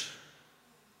church.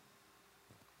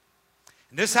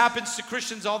 And this happens to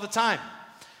Christians all the time.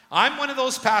 I'm one of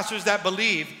those pastors that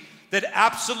believe that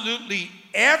absolutely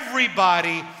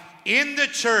everybody in the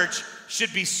church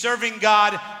should be serving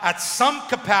God at some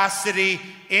capacity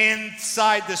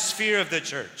inside the sphere of the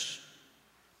church.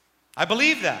 I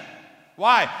believe that.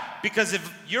 Why? Because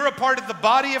if you're a part of the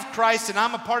body of Christ and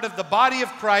I'm a part of the body of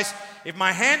Christ, if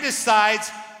my hand decides,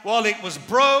 well, it was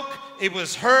broke, it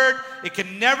was hurt, it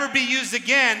can never be used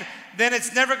again, then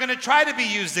it's never going to try to be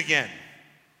used again.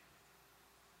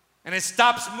 And it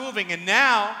stops moving, and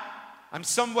now I'm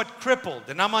somewhat crippled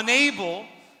and I'm unable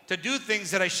to do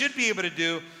things that I should be able to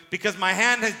do because my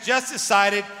hand has just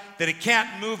decided that it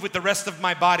can't move with the rest of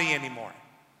my body anymore.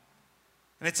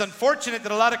 And it's unfortunate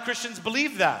that a lot of Christians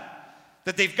believe that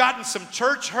they've gotten some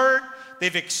church hurt,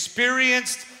 they've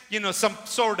experienced, some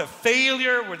sort of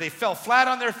failure where they fell flat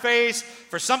on their face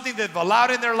for something they've allowed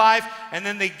in their life, and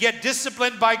then they get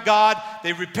disciplined by God,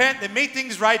 they repent, they make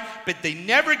things right, but they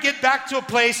never get back to a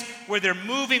place where they're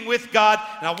moving with God.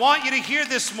 And I want you to hear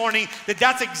this morning that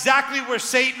that's exactly where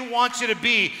Satan wants you to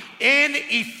be,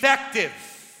 ineffective.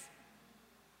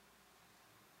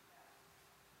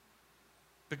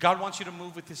 But God wants you to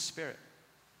move with His Spirit.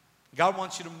 God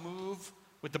wants you to move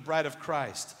with the bride of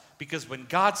Christ, because when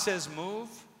God says move,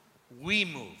 we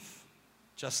move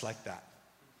just like that.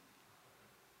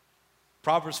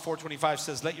 Proverbs 4:25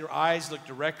 says, let your eyes look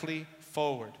directly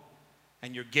forward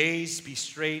and your gaze be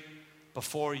straight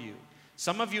before you.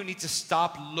 Some of you need to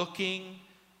stop looking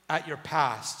at your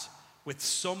past with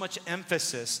so much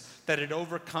emphasis that it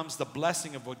overcomes the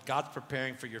blessing of what God's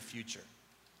preparing for your future.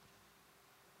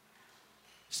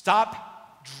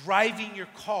 Stop driving your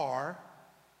car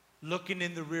looking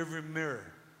in the rearview mirror.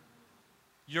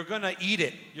 You're going to eat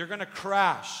it. You're going to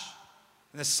crash.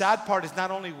 And the sad part is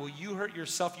not only will you hurt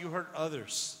yourself, you hurt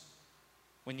others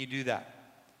when you do that.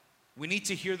 We need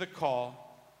to hear the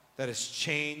call that has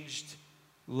changed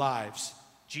lives.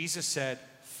 Jesus said,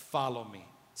 follow me.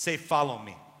 Say, follow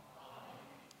me.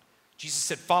 Jesus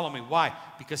said, follow me. Why?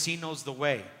 Because He knows the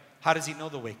way. How does He know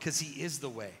the way? Because He is the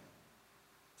way.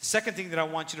 The second thing that I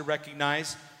want you to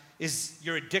recognize is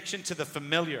your addiction to the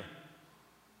familiar.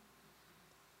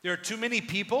 There are too many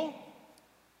people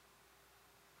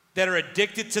that are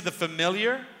addicted to the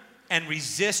familiar and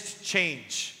resist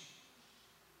change.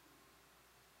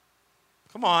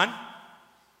 Come on.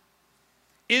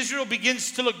 Israel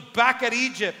begins to look back at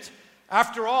Egypt.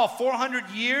 After all, 400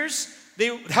 years,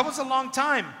 that was a long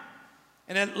time.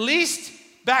 And at least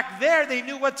back there, they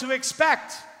knew what to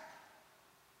expect.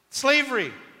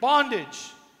 Slavery,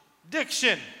 bondage,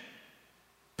 addiction,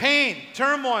 pain,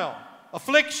 turmoil,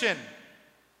 affliction.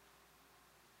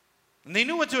 And they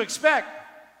knew what to expect.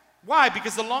 Why?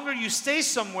 Because the longer you stay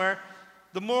somewhere,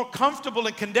 the more comfortable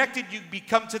and connected you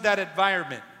become to that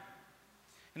environment.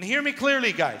 And hear me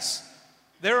clearly, guys.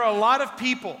 There are a lot of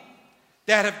people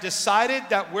that have decided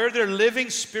that where they're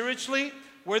living spiritually,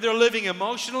 where they're living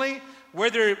emotionally, where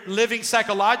they're living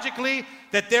psychologically,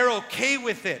 that they're okay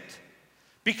with it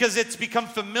because it's become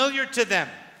familiar to them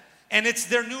and it's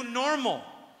their new normal.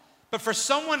 But for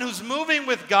someone who's moving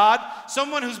with God,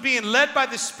 someone who's being led by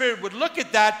the Spirit would look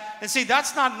at that and say,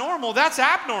 that's not normal, that's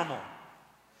abnormal.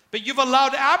 But you've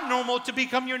allowed abnormal to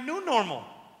become your new normal.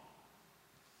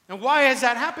 And why has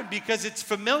that happened? Because it's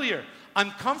familiar.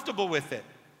 I'm comfortable with it.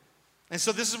 And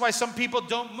so this is why some people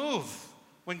don't move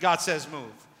when God says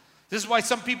move. This is why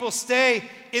some people stay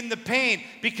in the pain,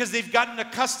 because they've gotten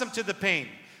accustomed to the pain.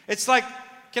 It's like,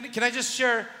 can I just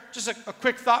share just a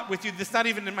quick thought with you? That's not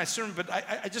even in my sermon, but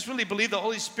I just really believe the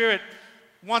Holy Spirit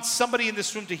wants somebody in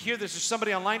this room to hear this, or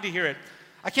somebody online to hear it.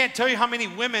 I can't tell you how many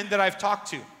women that I've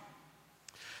talked to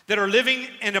that are living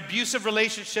in abusive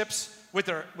relationships with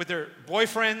their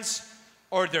boyfriends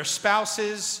or their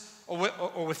spouses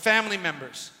or with family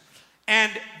members.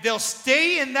 And they'll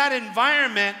stay in that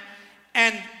environment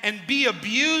and be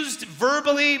abused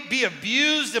verbally, be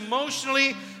abused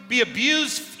emotionally, be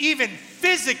abused even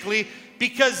physically,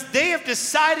 because they have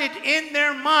decided in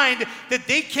their mind that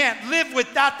they can't live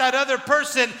without that other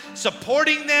person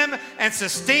supporting them and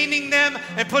sustaining them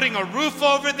and putting a roof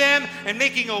over them and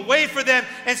making a way for them.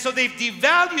 And so they've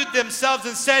devalued themselves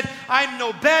and said, I'm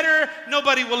no better,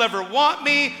 nobody will ever want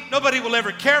me, nobody will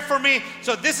ever care for me,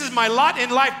 so this is my lot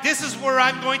in life, this is where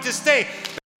I'm going to stay.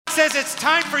 God says it's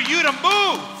time for you to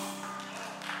move.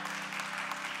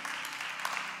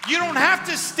 You don't have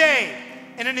to stay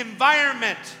in an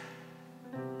environment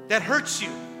that hurts you.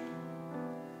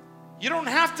 You don't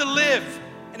have to live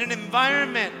in an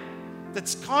environment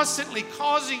that's constantly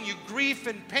causing you grief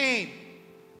and pain.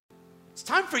 It's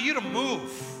time for you to move.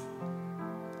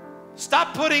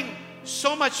 Stop putting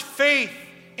so much faith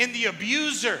in the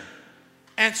abuser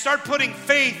and start putting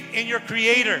faith in your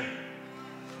Creator.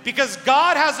 Because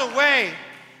God has a way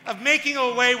of making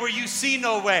a way where you see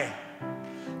no way.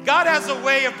 God has a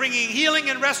way of bringing healing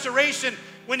and restoration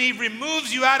when He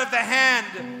removes you out of the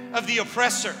hand of the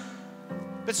oppressor.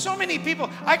 But so many people,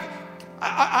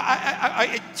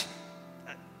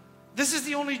 this is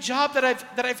the only job that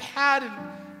I've had,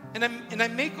 and I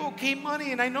make okay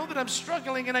money, and I know that I'm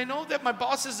struggling, and I know that my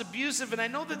boss is abusive, and I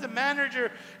know that the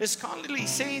manager is constantly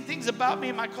saying things about me,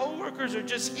 and my coworkers are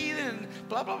just heathen, and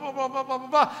blah, blah, blah, blah, blah, blah, blah,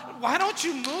 blah. Why don't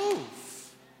you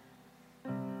move?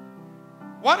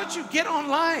 Why don't you get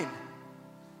online?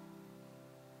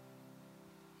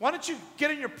 Why don't you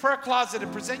get in your prayer closet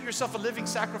and present yourself a living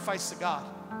sacrifice to God,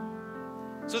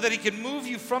 so that He can move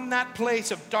you from that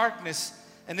place of darkness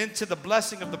and into the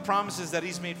blessing of the promises that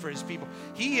He's made for His people.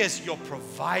 He is your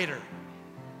provider,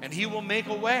 and He will make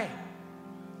a way.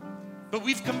 But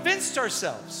we've convinced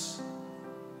ourselves,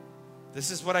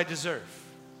 this is what I deserve.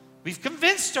 We've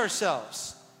convinced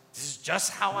ourselves, this is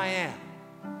just how I am.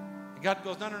 And God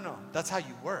goes, no, that's how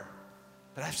you were,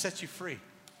 but I've set you free.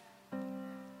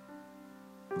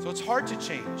 So it's hard to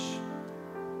change.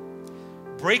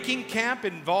 Breaking camp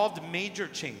involved major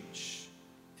change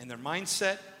in their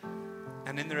mindset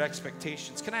and in their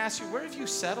expectations. Can I ask you, where have you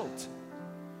settled?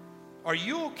 Are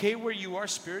you okay where you are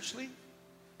spiritually?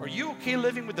 Are you okay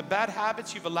living with the bad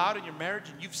habits you've allowed in your marriage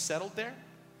and you've settled there?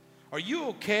 Are you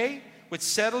okay with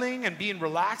settling and being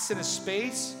relaxed in a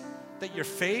space that your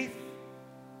faith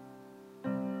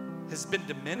has been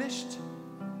diminished?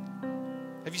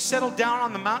 Have you settled down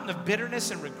on the mountain of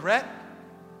bitterness and regret?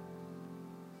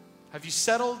 Have you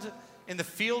settled in the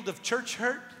field of church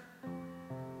hurt?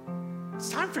 It's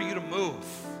time for you to move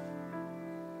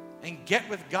and get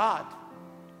with God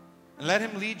and let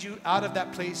Him lead you out of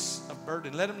that place of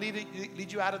burden. Let Him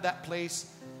lead you out of that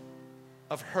place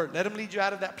of hurt. Let Him lead you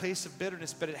out of that place of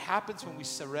bitterness. But it happens when we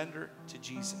surrender to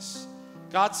Jesus.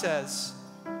 God says,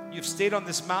 you've stayed on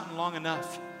this mountain long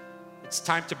enough. It's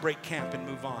time to break camp and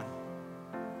move on.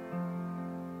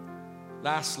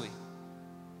 Lastly,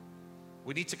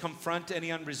 we need to confront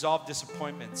any unresolved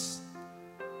disappointments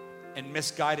and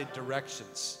misguided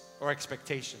directions or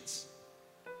expectations.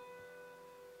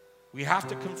 We have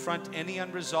to confront any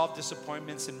unresolved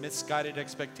disappointments and misguided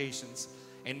expectations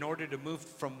in order to move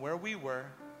from where we were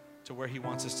to where He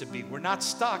wants us to be. We're not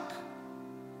stuck.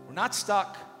 We're not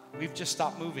stuck. We've just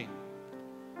stopped moving.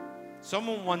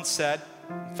 Someone once said,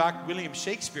 in fact, William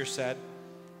Shakespeare said,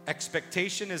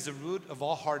 expectation is the root of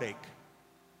all heartache.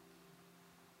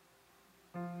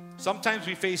 Sometimes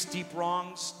we face deep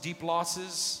wrongs, deep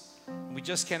losses, and we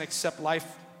just can't accept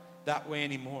life that way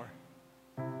anymore.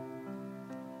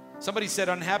 Somebody said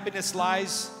unhappiness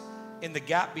lies in the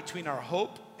gap between our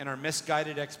hope and our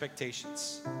misguided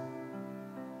expectations.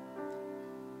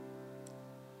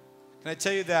 Can I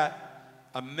tell you that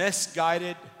a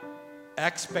misguided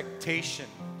expectation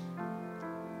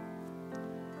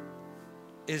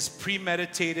is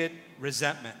premeditated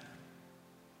resentment?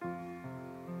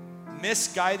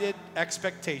 Misguided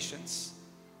expectations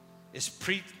is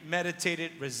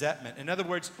premeditated resentment. In other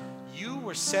words, you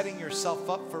were setting yourself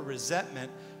up for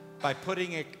resentment by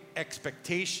putting an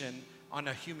expectation on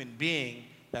a human being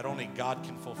that only God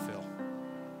can fulfill.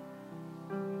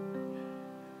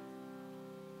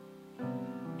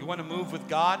 You want to move with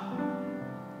God?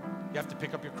 You have to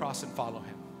pick up your cross and follow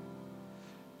him.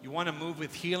 You want to move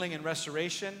with healing and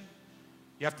restoration?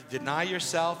 You have to deny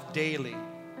yourself daily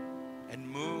and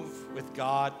move with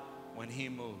God when he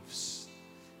moves.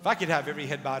 If I could have every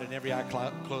head bowed and every eye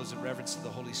closed in reverence to the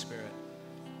Holy Spirit,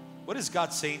 what is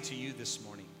God saying to you this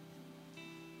morning?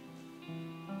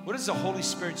 What is the Holy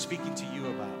Spirit speaking to you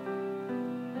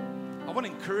about? I want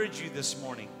to encourage you this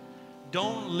morning.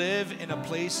 Don't live in a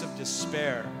place of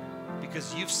despair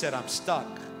because you've said, I'm stuck.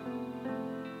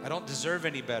 I don't deserve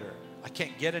any better. I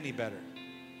can't get any better.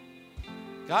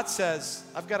 God says,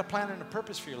 I've got a plan and a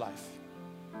purpose for your life.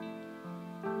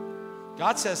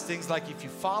 God says things like, if you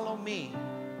follow me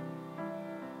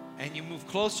and you move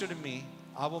closer to me,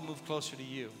 I will move closer to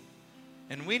you.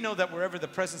 And we know that wherever the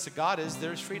presence of God is,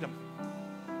 there's freedom.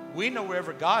 We know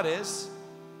wherever God is,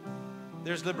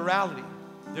 there's liberality.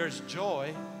 There's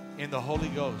joy in the Holy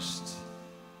Ghost.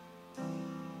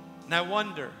 And I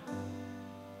wonder,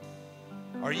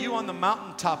 are you on the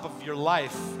mountaintop of your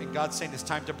life and God's saying it's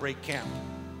time to break camp?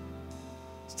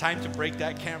 It's time to break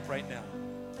that camp right now.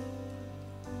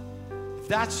 If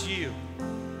that's you,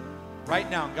 right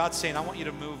now, God's saying, I want you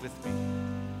to move with me.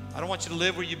 I don't want you to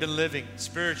live where you've been living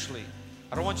spiritually.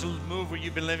 I don't want you to move where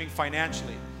you've been living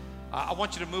financially. I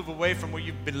want you to move away from where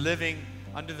you've been living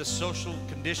under the social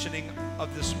conditioning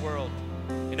of this world.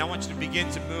 And I want you to begin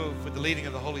to move with the leading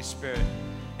of the Holy Spirit.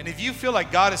 And if you feel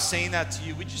like God is saying that to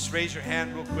you, would you just raise your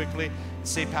hand real quickly and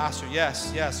say, Pastor,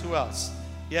 yes, yes. Who else?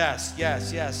 Yes,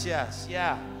 yes, yes, yes,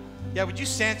 yeah. Yeah, would you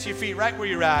stand to your feet right where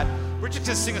you're at? We're just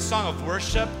going to sing a song of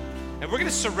worship, and we're going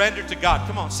to surrender to God.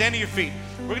 Come on, stand to your feet.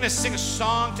 We're going to sing a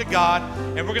song to God,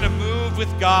 and we're going to move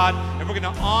with God, and we're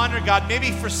going to honor God.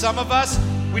 Maybe for some of us,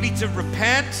 we need to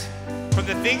repent from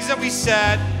the things that we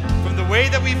said, from the way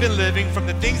that we've been living, from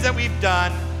the things that we've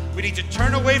done. We need to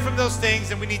turn away from those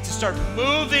things, and we need to start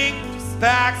moving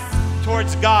back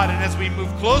towards God. And as we move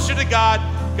closer to God,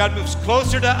 God moves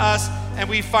closer to us, and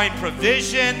we find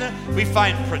provision, we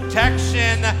find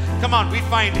protection. Come on, we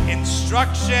find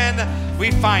instruction,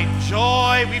 we find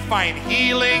joy, we find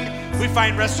healing, we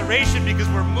find restoration because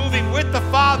we're moving with the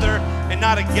Father and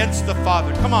not against the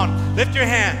Father. Come on, lift your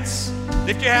hands.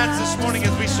 Lift your hands this morning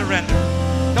as we surrender.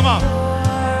 Come on.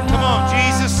 Come on,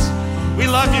 Jesus. We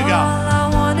love you, God.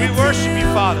 We worship you,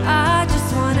 Father. I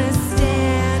just want to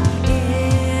stand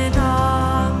in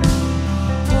awe,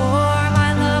 pour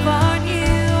my love on you,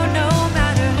 no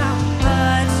matter how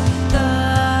much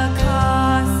the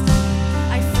cost.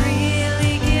 I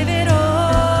freely give it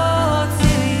all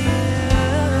to you,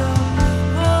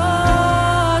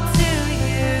 all to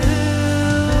you.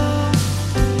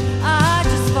 I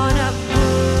just want to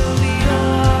move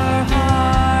your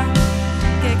heart,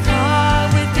 get caught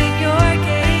within your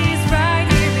gaze, right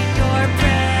here in your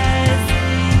presence.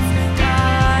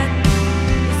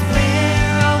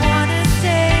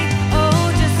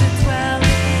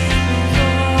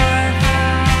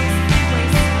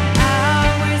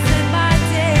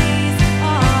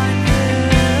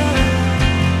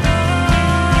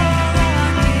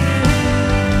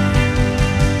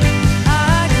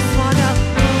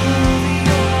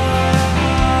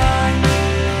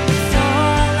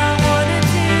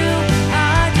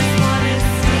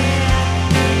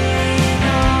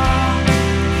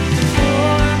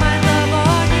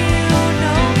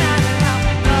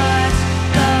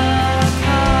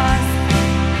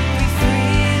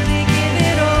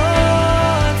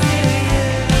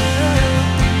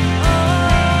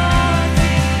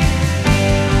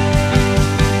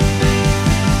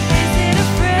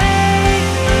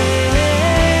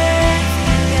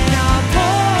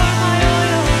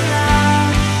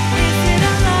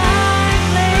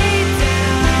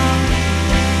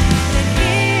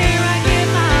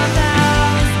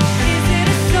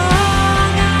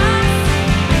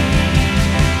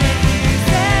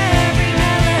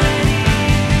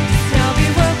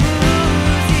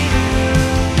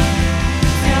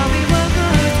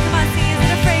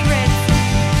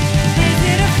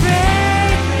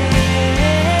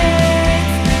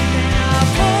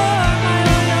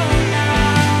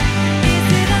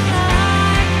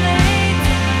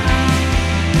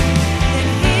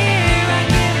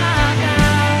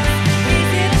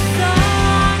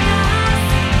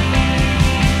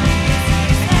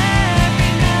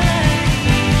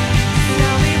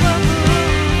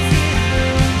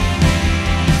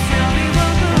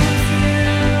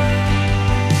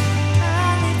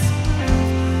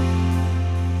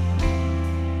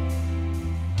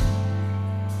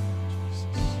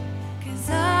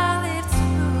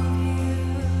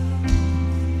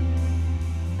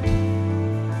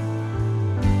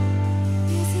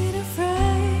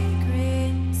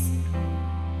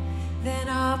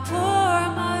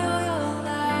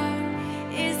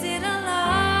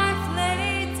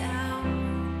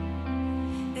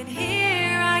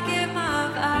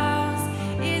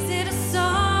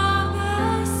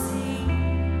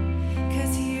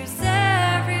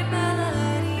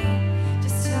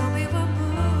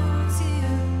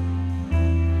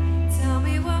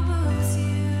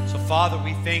 Father,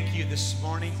 we thank you this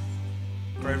morning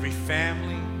for every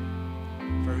family,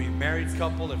 for every married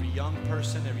couple, every young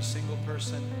person, every single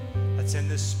person that's in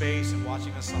this space and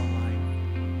watching us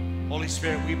online. Holy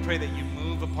Spirit, we pray that you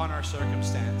move upon our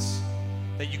circumstance,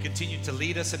 that you continue to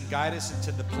lead us and guide us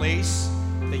into the place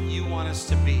that you want us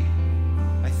to be.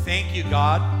 I thank you,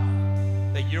 God,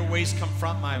 that your ways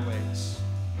confront my ways.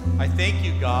 I thank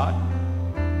you, God,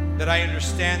 that I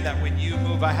understand that when you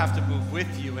move, I have to move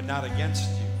with you and not against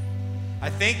you. I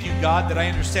thank you, God, that I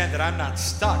understand that I'm not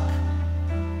stuck.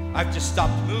 I've just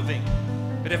stopped moving.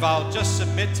 But if I'll just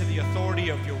submit to the authority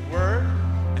of your word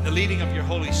and the leading of your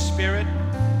Holy Spirit,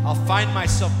 I'll find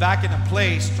myself back in a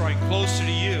place drawing closer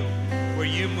to you where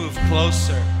you move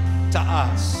closer to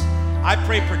us. I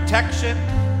pray protection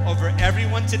over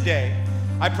everyone today.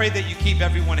 I pray that you keep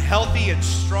everyone healthy and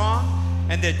strong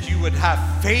and that you would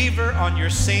have favor on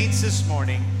your saints this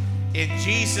morning in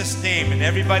Jesus' name. And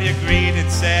everybody agreed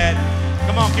and said,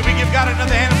 come on, can we give God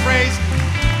another hand of praise?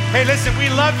 Hey, listen, we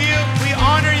love you. We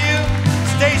honor you.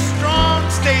 Stay strong.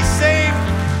 Stay safe.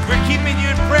 We're keeping you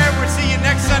in prayer. We'll see you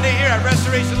next Sunday here at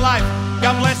Restoration Life.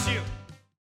 God bless you.